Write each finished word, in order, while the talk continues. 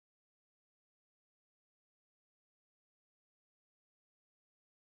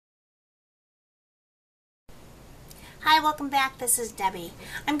Hi, welcome back. This is Debbie.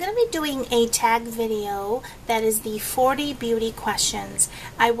 I'm going to be doing a tag video that is the 40 beauty questions.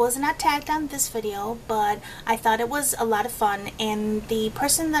 I was not tagged on this video, but I thought it was a lot of fun, and the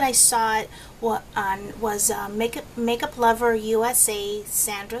person that I saw it on was Makeup Lover USA,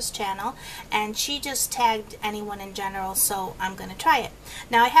 Sandra's channel, and she just tagged anyone in general, so I'm going to try it.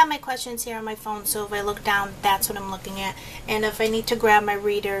 Now I have my questions here on my phone, so if I look down, that's what I'm looking at, and if I need to grab my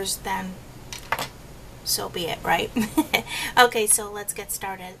readers, then so be it, right? Okay, so let's get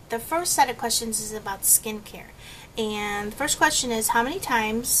started. The first set of questions is about skincare. And the first question is, how many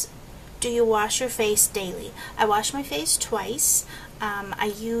times do you wash your face daily? I wash my face twice.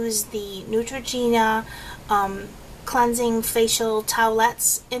 I use the Neutrogena cleansing facial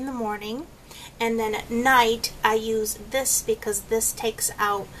towelettes in the morning. And then at night, I use this because this takes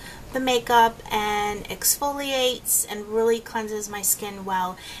out the makeup and exfoliates and really cleanses my skin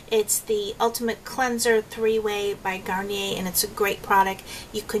well. It's the Ultimate Cleanser 3-Way by Garnier, and it's a great product.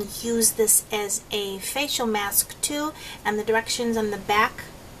 You can use this as a facial mask too, and the directions on the back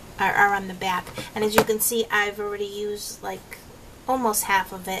are on the back. And as you can see, I've already used like almost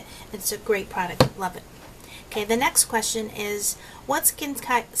half of it. It's a great product. Love it. Okay, the next question is, what skin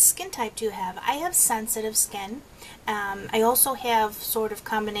type do you have? I have sensitive skin. I also have sort of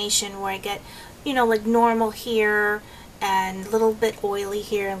combination where I get, like normal here and a little bit oily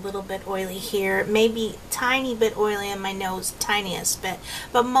here and a little bit oily here. Maybe tiny bit oily on my nose, tiniest bit,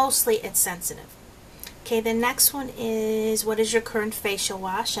 but mostly it's sensitive. Okay, the next one is, what is your current facial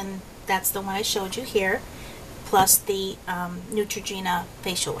wash? And that's the one I showed you here, plus the Neutrogena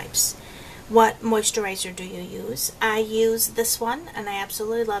facial wipes. What moisturizer do you use? I use this one, and I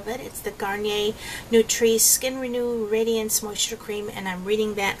absolutely love it. It's the Garnier Nutri Skin Renew Radiance Moisture Cream, and I'm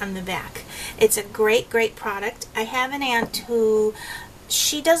reading that on the back. It's a great, great product. I have an aunt who,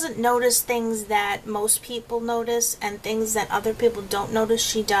 she doesn't notice things that most people notice, and things that other people don't notice,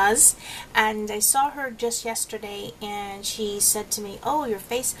 she does. And I saw her just yesterday, and she said to me, "Oh, your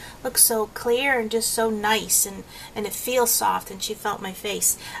face looks so clear and just so nice, and it feels soft," and she felt my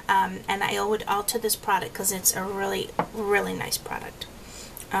face. And I owe it all to this product because it's a really, really nice product.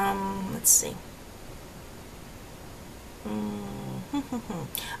 Let's see.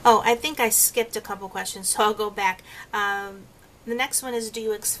 Oh, I think I skipped a couple questions, so I'll go back. The next one is, do you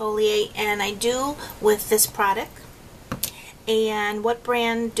exfoliate? And I do with this product. And what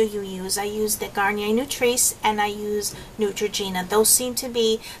brand do you use? I use the Garnier Nutrice and I use Neutrogena. Those seem to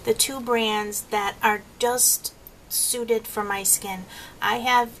be the two brands that are just suited for my skin. I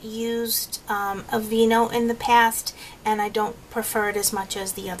have used Aveeno in the past, and I don't prefer it as much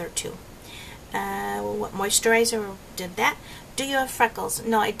as the other two. What moisturizer did that? Do you have freckles?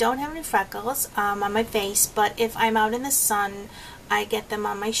 No, I don't have any freckles on my face, but if I'm out in the sun, I get them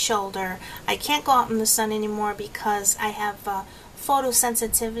on my shoulder. I can't go out in the sun anymore because I have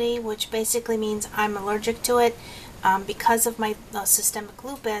photosensitivity, which basically means I'm allergic to it. Because of my systemic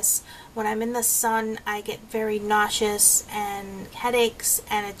lupus, when I'm in the sun, I get very nauseous and headaches,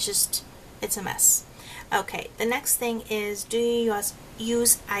 and it's a mess. Okay, the next thing is, do you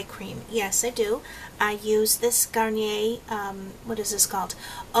use eye cream? Yes, I do. I use this Garnier, what is this called?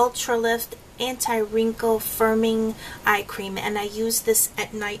 Ultra Lift Anti-Wrinkle Firming Eye Cream, and I use this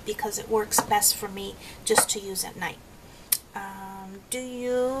at night because it works best for me just to use at night. Do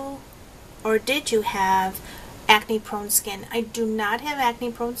you or did you have acne-prone skin? I do not have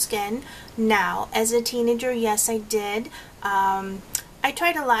acne-prone skin now. As a teenager, yes, I did. I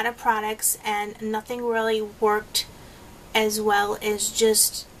tried a lot of products and nothing really worked as well as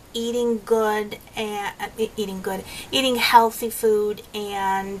just eating good and eating healthy food,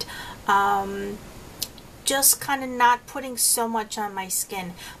 and just kind of not putting so much on my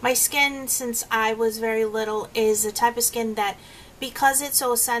skin. My skin, since I was very little, is the type of skin that, because it's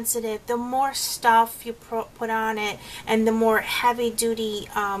so sensitive, the more stuff you put on it and the more heavy duty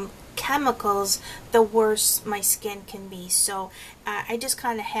chemicals, the worse my skin can be. So I just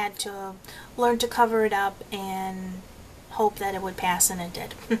kind of had to learn to cover it up and hope that it would pass, and it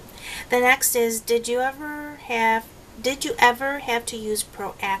did. The next is, did you ever have to use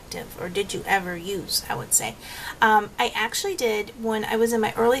Pro-activ, or did you ever use, I would say. I actually did when I was in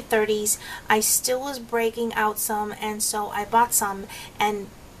my early 30s. I still was breaking out some, and so I bought some, and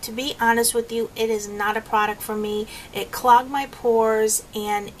to be honest with you, it is not a product for me. It clogged my pores,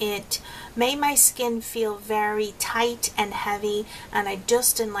 and it made my skin feel very tight and heavy, and I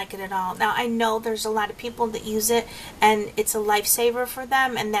just didn't like it at all. Now, I know there's a lot of people that use it, and it's a lifesaver for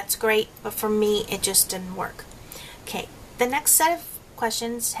them, and that's great, but for me, it just didn't work. Okay, the next set of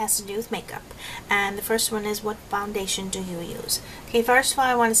questions has to do with makeup. And the first one is, what foundation do you use? Okay, first of all,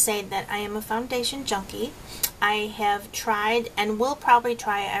 I want to say that I am a foundation junkie. I have tried and will probably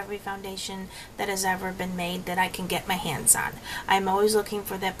try every foundation that has ever been made that I can get my hands on. I'm always looking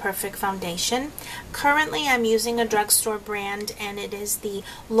for that perfect foundation. Currently, I'm using a drugstore brand, and it is the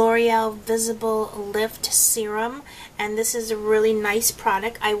L'Oreal Visible Lift Serum, and this is a really nice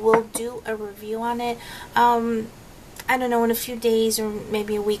product. I will do a review on it. I don't know, in a few days or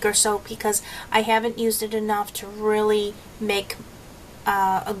maybe a week or so, because I haven't used it enough to really make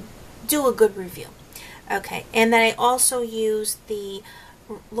do a good review. Okay, and then I also use the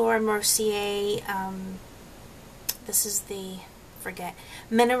Laura Mercier, this is the,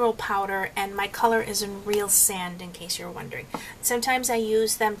 mineral powder, and my color is in Real Sand, in case you're wondering. Sometimes I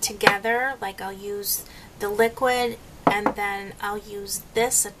use them together, like I'll use the liquid, and then I'll use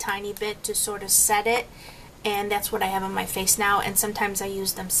this a tiny bit to sort of set it, and that's what I have on my face now, and sometimes I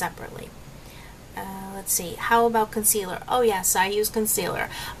use them separately. Let's see, how about concealer? Oh yes, I use concealer.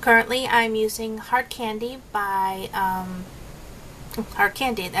 Currently I'm using Hard Candy by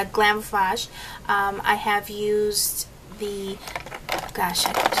Glam Flash. I have used the, gosh,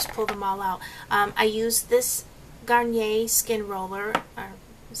 I can just pull them all out. I use this Garnier Skin Roller, or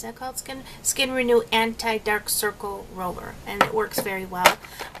is that called Skin Renew Anti-Dark Circle Roller, and it works very well.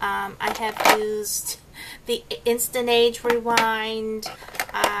 I have used the Instant Age Rewind.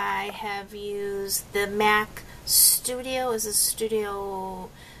 I have used the MAC Studio, is a Studio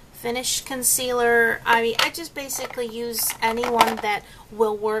Finish Concealer. I mean, I just basically use any one that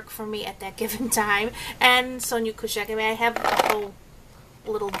will work for me at that given time. And Sonia Kushek, I mean, I have a whole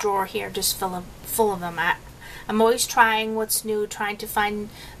little drawer here just full of them. I'm always trying what's new, trying to find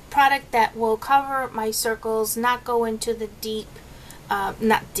product that will cover my circles, not go into the deep,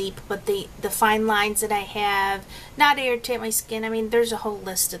 not deep, but the fine lines that I have, not irritate my skin. I mean, there's a whole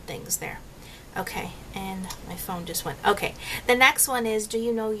list of things there. Okay, and my phone just went. Okay, the next one is, do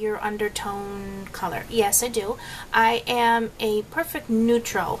you know your undertone color? Yes, I do. I am a perfect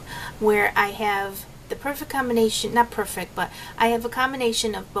neutral, where I have the perfect combination, not perfect, but I have a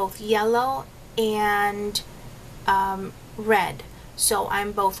combination of both yellow and red. So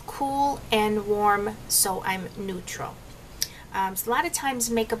I'm both cool and warm, so I'm neutral. So a lot of times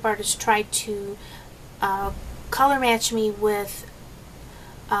makeup artists try to color match me with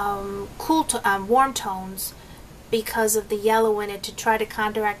warm tones because of the yellow in it, to try to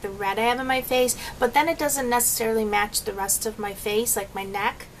counteract the red I have in my face, but then it doesn't necessarily match the rest of my face, like my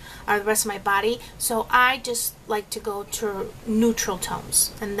neck or the rest of my body. So I just like to go to neutral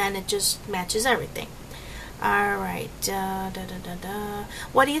tones, and then it just matches everything. Alright,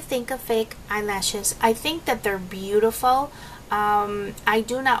 what do you think of fake eyelashes? I think that they're beautiful. I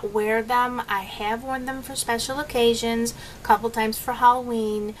do not wear them. I have worn them for special occasions, a couple times for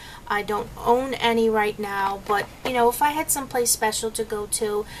Halloween. I don't own any right now, but you know, if I had someplace special to go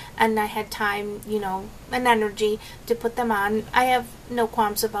to and I had time, you know, and energy to put them on, I have no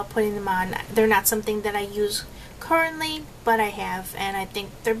qualms about putting them on. They're not something that I use currently, but I have, and I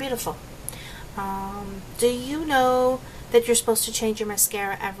think they're beautiful. Do you know that you're supposed to change your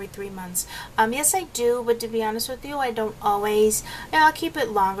mascara every 3 months? Yes, I do, but to be honest with you, I don't always. You know, I'll keep it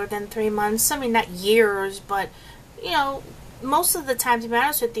longer than 3 months. I mean, not years, but, you know, most of the time, to be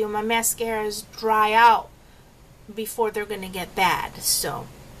honest with you, my mascaras dry out before they're going to get bad. So,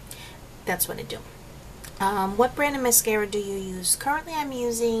 that's what I do. What brand of mascara do you use? Currently, I'm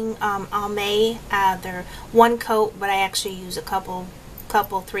using Almay. They're one coat, but I actually use a couple,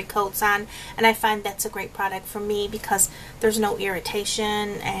 3 coats on, and I find that's a great product for me because there's no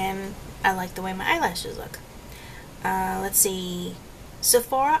irritation, and I like the way my eyelashes look. Let's see,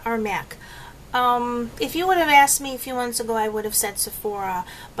 Sephora or MAC? If you would have asked me a few months ago, I would have said Sephora,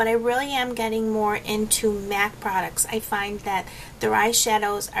 but I really am getting more into MAC products. I find that their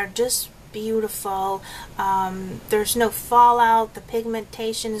eyeshadows are just beautiful. There's no fallout, the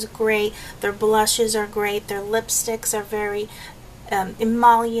pigmentation is great, their blushes are great, their lipsticks are very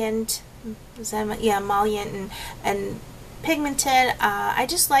emollient, emollient and pigmented. I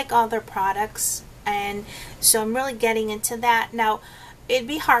just like all their products, and so I'm really getting into that. Now, it'd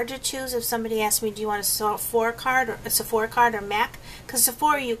be hard to choose if somebody asked me, do you want a Sephora card or MAC? Because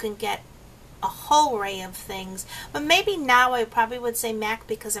Sephora, you can get a whole array of things, but maybe now I probably would say MAC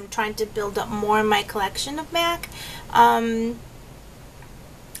because I'm trying to build up more in my collection of MAC. I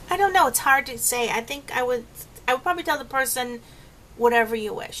don't know, it's hard to say. I think I would probably tell the person whatever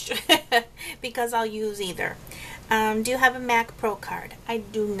you wish because I'll use either. Do you have a MAC Pro card? I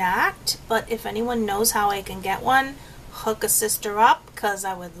do not, but if anyone knows how I can get one, hook a sister up, because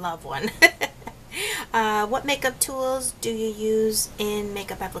I would love one. What makeup tools do you use in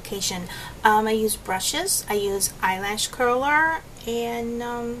makeup application? I use brushes, I use eyelash curler, and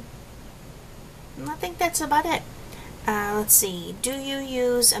I think that's about it. Let's see. Do you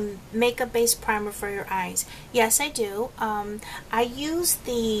use a makeup-based primer for your eyes? Yes, I do. I use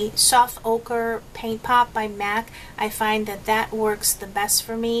the Soft Ochre Paint Pot by MAC. I find that that works the best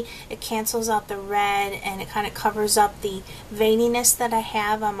for me. It cancels out the red and it kind of covers up the veininess that I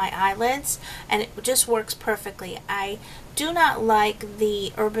have on my eyelids, and it just works perfectly. I do not like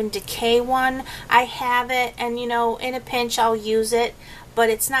the Urban Decay one. I have it, and you know, in a pinch I'll use it, but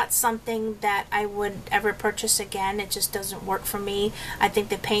it's not something that I would ever purchase again. It just doesn't work for me. I think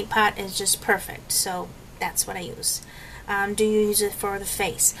the paint pot is just perfect, so that's what I use. Do you use it for the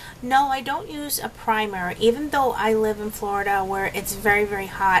face? No, I don't use a primer, even though I live in Florida where it's very, very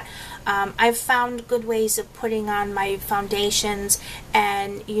hot. I've found good ways of putting on my foundations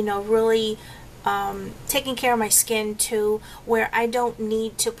and, you know, really taking care of my skin too, where I don't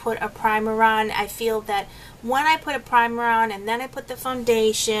need to put a primer on. I feel that when I put a primer on and then I put the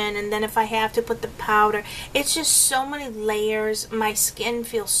foundation and then if I have to put the powder, it's just so many layers. My skin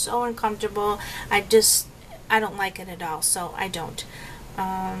feels so uncomfortable. I don't like it at all, so I don't.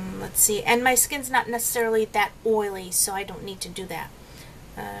 Let's see, and my skin's not necessarily that oily, so I don't need to do that.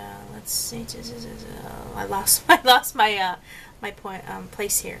 Let's see. I lost my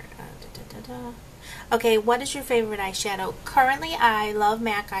place here. Okay, what is your favorite eyeshadow? Currently, I love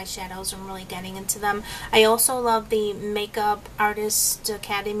MAC eyeshadows. I'm really getting into them. I also love the Makeup Artist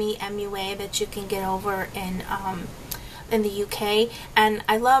Academy MUA that you can get over in the UK, and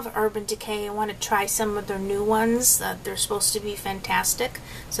I love Urban Decay. I want to try some of their new ones. They're supposed to be fantastic,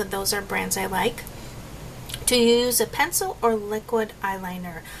 so those are brands I like. Do you use a pencil or liquid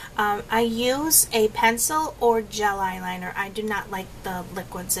eyeliner? I use a pencil or gel eyeliner. I do not like the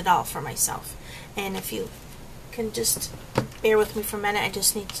liquids at all for myself. And if you can just bear with me for a minute, I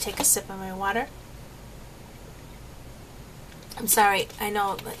just need to take a sip of my water. I'm sorry, I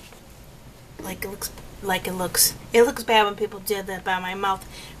know it looks bad when people do that, but my mouth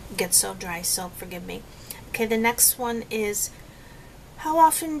gets so dry, so forgive me. Okay, the next one is, how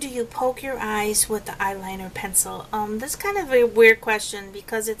often do you poke your eyes with the eyeliner pencil? That's kind of a weird question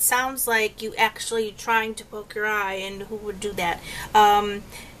because it sounds like you actually trying to poke your eye, and who would do that?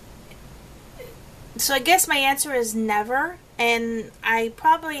 So I guess my answer is never, and I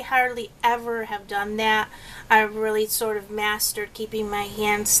probably hardly ever have done that. I've really sort of mastered keeping my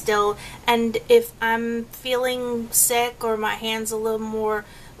hands still, and if I'm feeling sick or my hand's a little more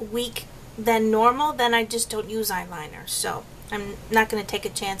weak than normal, then I just don't use eyeliner. So I'm not going to take a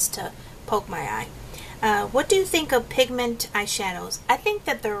chance to poke my eye. What do you think of pigment eyeshadows? I think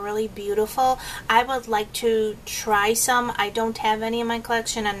that they're really beautiful. I would like to try some. I don't have any in my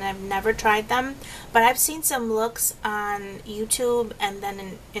collection and I've never tried them, but I've seen some looks on YouTube and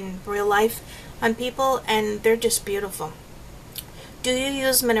then in real life on people, and they're just beautiful. Do you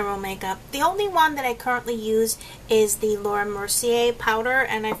use mineral makeup? The only one that I currently use is the Laura Mercier powder,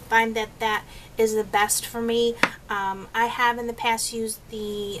 and I find that that is the best for me. I have in the past used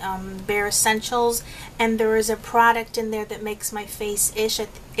the Bare Essentials, and there is a product in there that makes my face itch.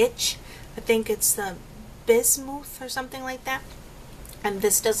 I think it's the Bismuth or something like that. And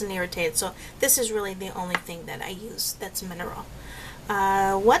this doesn't irritate it, so this is really the only thing that I use that's mineral.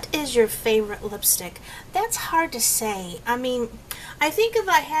 What is your favorite lipstick? That's hard to say. I mean, I think if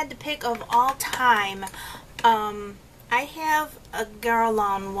I had to pick of all time, I have a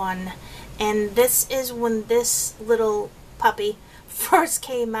Guerlain one, and this is when this little puppy first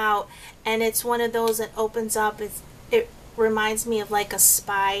came out, and it's one of those that opens up. It reminds me of like a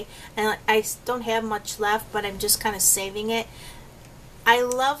spy, and I don't have much left, but I'm just kind of saving it. I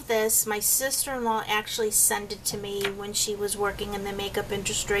love this. My sister-in-law actually sent it to me when she was working in the makeup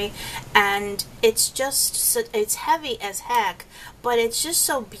industry, and it's heavy as heck, but it's just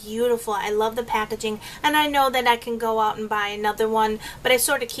so beautiful. I love the packaging, and I know that I can go out and buy another one, but I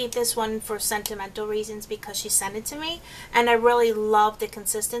sort of keep this one for sentimental reasons because she sent it to me, and I really love the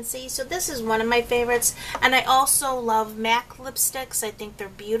consistency. So this is one of my favorites, and I also love MAC lipsticks. I think they're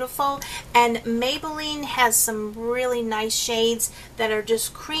beautiful, and Maybelline has some really nice shades that are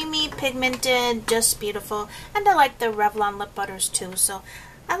just creamy, pigmented, just beautiful, and I like the Revlon lip butters too. So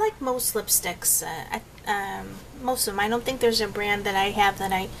I like most lipsticks. Most of them. I don't think there's a brand that I have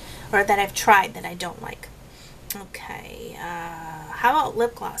that I've tried that I don't like. Okay, how about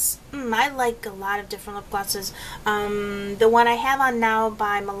lip gloss? I like a lot of different lip glosses. The one I have on now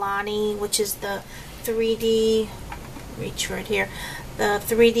by Milani, which is the 3D, reach for it here, the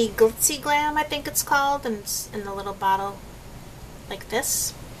 3D Glitzy Glam, I think it's called, and it's in the little bottle like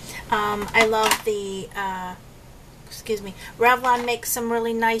this. I love the, excuse me, Revlon makes some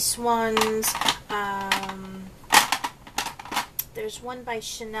really nice ones. There's one by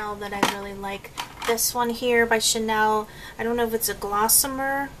Chanel that I really like. This one here by Chanel, I don't know if it's a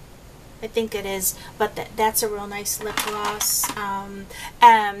Glossomer. I think it is, but that's a real nice lip gloss.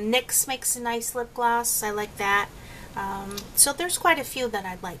 NYX makes a nice lip gloss. I like that. So there's quite a few that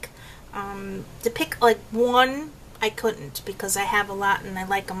I like. To pick like one, I couldn't because I have a lot and I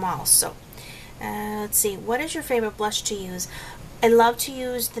like them all. So let's see. What is your favorite blush to use? I love to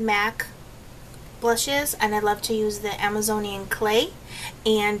use the MAC blushes, and I love to use the Amazonian Clay,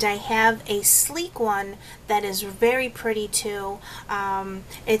 and I have a sleek one that is very pretty too.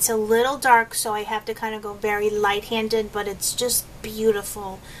 It's a little dark, so I have to kind of go very light-handed, but it's just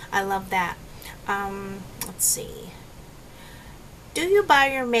beautiful. I love that. Let's see. Do you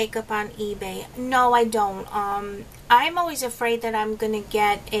buy your makeup on eBay? No, I don't. I'm always afraid that I'm gonna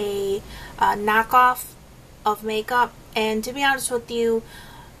get a knockoff of makeup, and to be honest with you,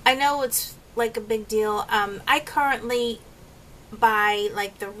 I know it's like a big deal. I currently buy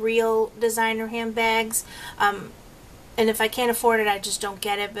like the real designer handbags, and if I can't afford it, I just don't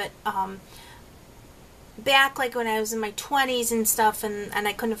get it. But back like when I was in my 20s and stuff, and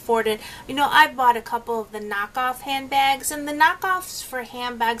I couldn't afford it, you know, I bought a couple of the knockoff handbags, and the knockoffs for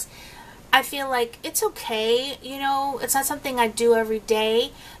handbags, I feel like it's okay. You know, it's not something I do every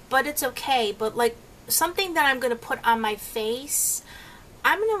day, but it's okay. But like something that I'm going to put on my face,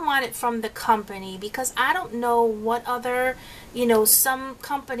 I'm going to want it from the company, because I don't know what other, you know, some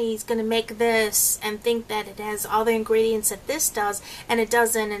company's going to make this and think that it has all the ingredients that this does, and it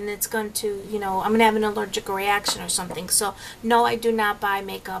doesn't, and it's going to, you know, I'm going to have an allergic reaction or something. So, no, I do not buy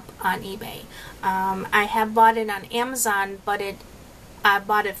makeup on eBay. I have bought it on Amazon, but I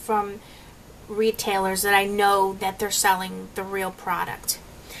bought it from retailers that I know that they're selling the real product.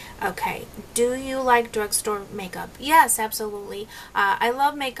 Okay, do you like drugstore makeup? Yes, absolutely. I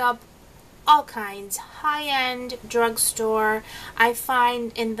love makeup, all kinds, high-end, drugstore. I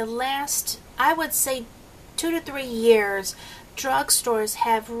find in the last, I would say 2 to 3 years, drugstores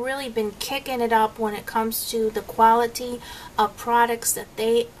have really been kicking it up when it comes to the quality of products that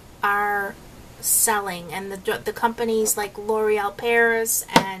they are selling, and the companies like L'Oreal Paris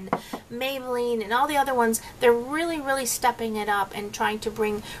and Maybelline and all the other ones, they're really stepping it up and trying to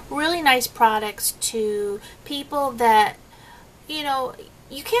bring really nice products to people that, you know,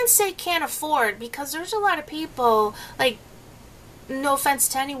 you can't say can't afford, because there's a lot of people, like, no offense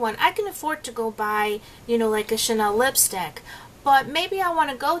to anyone, I can afford to go buy, you know, like a Chanel lipstick, but maybe I want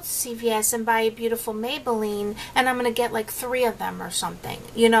to go to CVS and buy a beautiful Maybelline, and I'm going to get like 3 of them or something,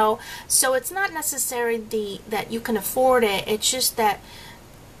 you know. So it's not necessarily that you can afford it, it's just that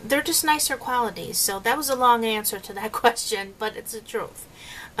they're just nicer qualities. So that was a long answer to that question, but it's the truth.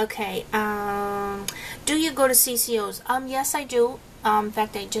 Okay, do you go to CCOs? Yes, I do. In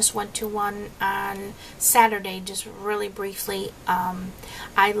fact, I just went to one on Saturday, just really briefly.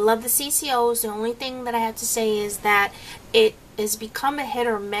 I love the CCOs. The only thing that I have to say is that it has become a hit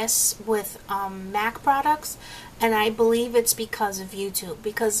or miss with MAC products, and I believe it's because of YouTube,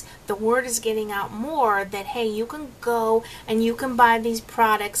 because the word is getting out more that, hey, you can go and you can buy these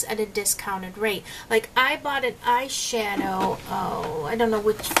products at a discounted rate. Like, I bought an eyeshadow, I don't know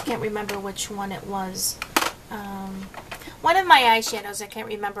which, can't remember which one it was. One of my eyeshadows, I can't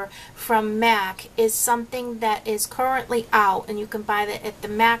remember, from MAC is something that is currently out, and you can buy that at the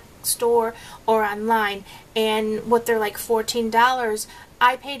MAC store or online, and what they're like $14,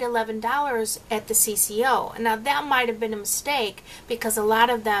 I paid $11 at the CCO. Now that might have been a mistake, because a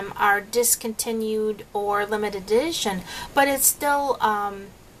lot of them are discontinued or limited edition, but it's still, I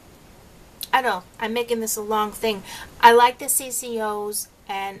don't know, I'm making this a long thing. I like the CCOs,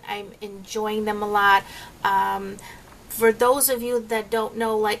 and I'm enjoying them a lot. For those of you that don't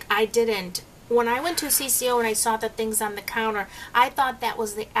know, like I didn't, when I went to CCO and I saw the things on the counter, I thought that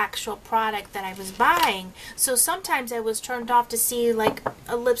was the actual product that I was buying. So sometimes I was turned off to see like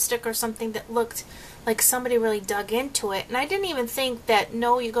a lipstick or something that looked like somebody really dug into it. And I didn't even think that,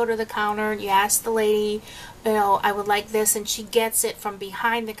 no, you go to the counter, you ask the lady, you know, I would like this, and she gets it from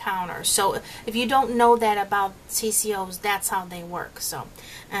behind the counter. So if you don't know that about CCOs, that's how they work. So,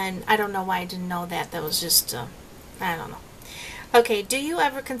 and I don't know why I didn't know that. That was just, I don't know. Okay, do you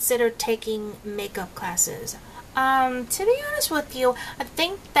ever consider taking makeup classes? To be honest with you, I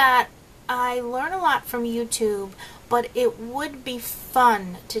think that I learn a lot from YouTube, but it would be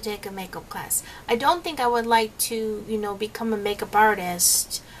fun to take a makeup class. I don't think I would like to, you know, become a makeup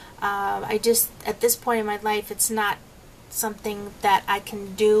artist. I just, at this point in my life, it's not something that I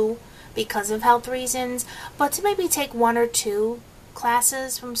can do because of health reasons, but to maybe take 1 or 2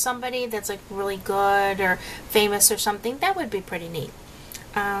 classes from somebody that's like really good or famous or something, that would be pretty neat.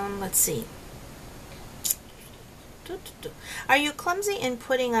 Let's see. Are you clumsy in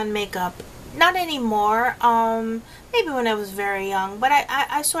putting on makeup? Not anymore. Maybe when I was very young, but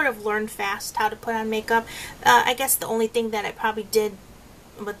I sort of learned fast how to put on makeup. I guess the only thing that I probably did,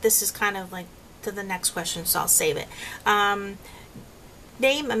 but this is kind of like to the next question, so I'll save it.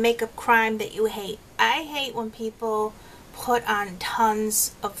 Name a makeup crime that you hate. I hate when people put on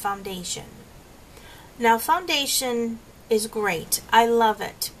tons of foundation. Now, foundation is great. I love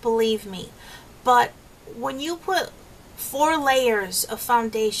it, believe me. But when you put 4 layers of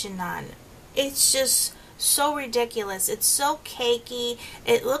foundation on, it's just so ridiculous. It's so cakey.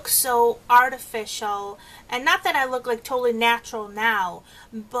 It looks so artificial. And not that I look like totally natural now,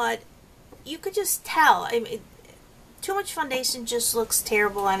 but you could just tell. I mean, too much foundation just looks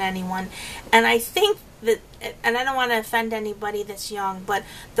terrible on anyone. And I think that, and I don't want to offend anybody that's young, but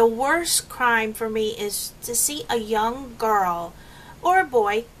the worst crime for me is to see a young girl or a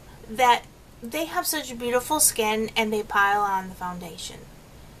boy that they have such beautiful skin and they pile on the foundation.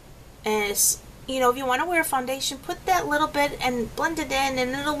 And it's, you know, if you want to wear foundation, put that little bit and blend it in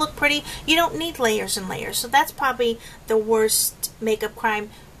and it'll look pretty. You don't need layers and layers. So that's probably the worst makeup crime,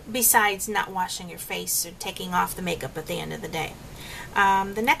 besides not washing your face or taking off the makeup at the end of the day.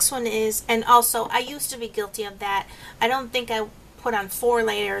 The next one is, and also I used to be guilty of that. I don't think I put on 4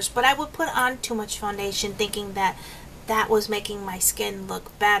 layers, but I would put on too much foundation thinking that that was making my skin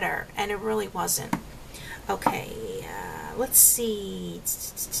look better, and it really wasn't. Okay, let's see.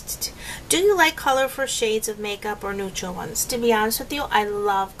 Do you like colorful shades of makeup or neutral ones? To be honest with you, I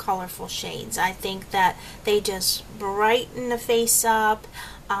love colorful shades. I think that they just brighten the face up.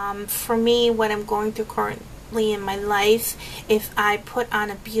 For me, what I'm going through currently in my life, if I put on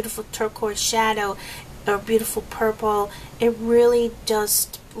a beautiful turquoise shadow or beautiful purple, it really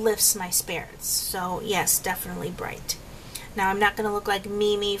just lifts my spirits. So yes, definitely bright. Now, I'm not going to look like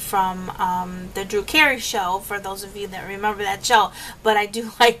Mimi from the Drew Carey show, for those of you that remember that show, but I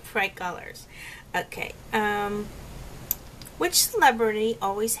do like bright colors. Okay, which celebrity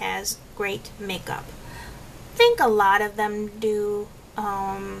always has great makeup? I think a lot of them do.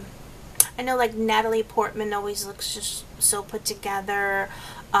 I know like Natalie Portman always looks just so put together.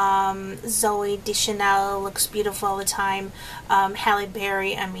 Zoe Deschanel looks beautiful all the time. Halle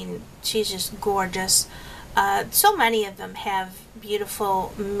Berry, I mean, she's just gorgeous. So many of them have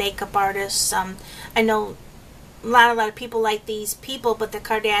beautiful makeup artists. I know a lot of people like these people, but the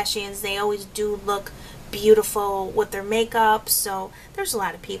Kardashians, they always do look beautiful with their makeup. So there's a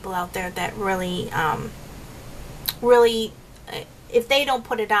lot of people out there that really, if they don't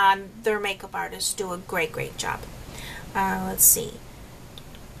put it on, their makeup artists do a great job. Let's see.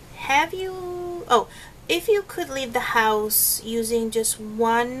 If you could leave the house using just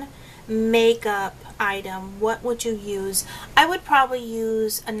one makeup item, what would you use? I would probably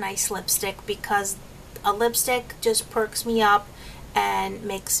use a nice lipstick, because a lipstick just perks me up and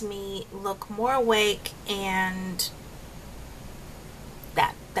makes me look more awake, and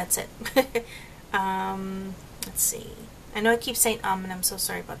that's it. Let's see. I know I keep saying and I'm so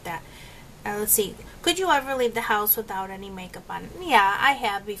sorry about that. Let's see. Could you ever leave the house without any makeup on? Yeah, I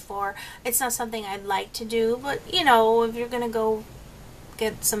have before. It's not something I'd like to do, but you know, if you're gonna go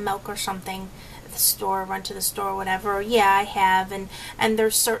get some milk or something at the store, run to the store, whatever, yeah, I have. And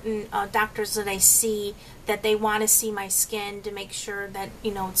there's certain doctors that I see that they want to see my skin to make sure that,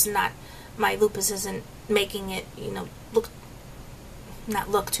 you know, it's not, my lupus isn't making it, you know,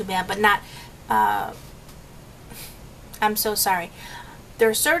 not look too bad, but not, I'm so sorry. There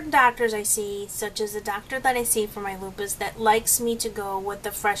are certain doctors I see, such as the doctor that I see for my lupus, that likes me to go with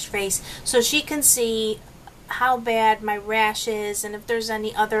the fresh face so she can see how bad my rash is and if there's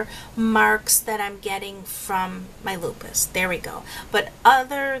any other marks that I'm getting from my lupus. There we go. But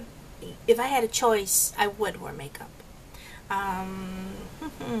if I had a choice, I would wear makeup.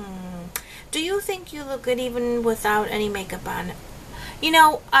 Do you think you look good even without any makeup on? You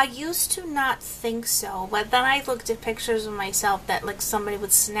know, I used to not think so, but then I looked at pictures of myself that like somebody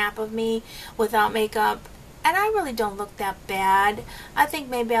would snap of me without makeup, and I really don't look that bad. I think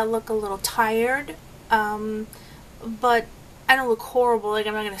maybe I look a little tired, but I don't look horrible, like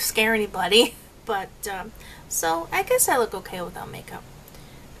I'm not going to scare anybody. But, so I guess I look okay without makeup.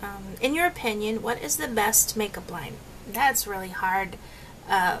 In your opinion, what is the best makeup line? That's really hard.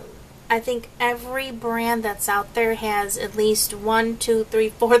 I think every brand that's out there has at least 1, 2, 3,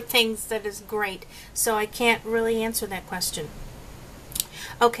 4 things that is great. So I can't really answer that question.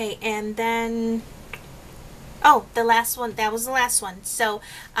 Okay, and then Oh, the last one. That was the last one. So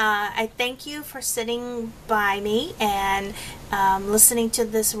I thank you for sitting by me and listening to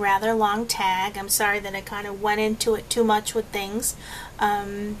this rather long tag. I'm sorry that I kind of went into it too much with things.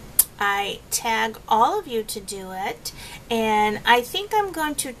 I tag all of you to do it, and I think I'm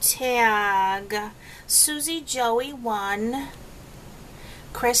going to tag Susie Joey 1,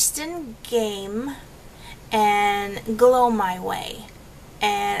 Kristen Game, and Glow My Way.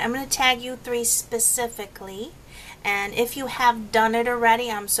 And I'm going to tag you 3 specifically. And if you have done it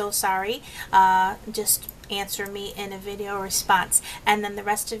already, I'm so sorry. Just answer me in a video response. And then the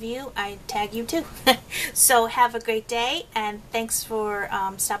rest of you, I tag you too. So have a great day, and thanks for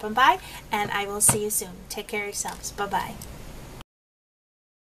stopping by. And I will see you soon. Take care of yourselves. Bye-bye.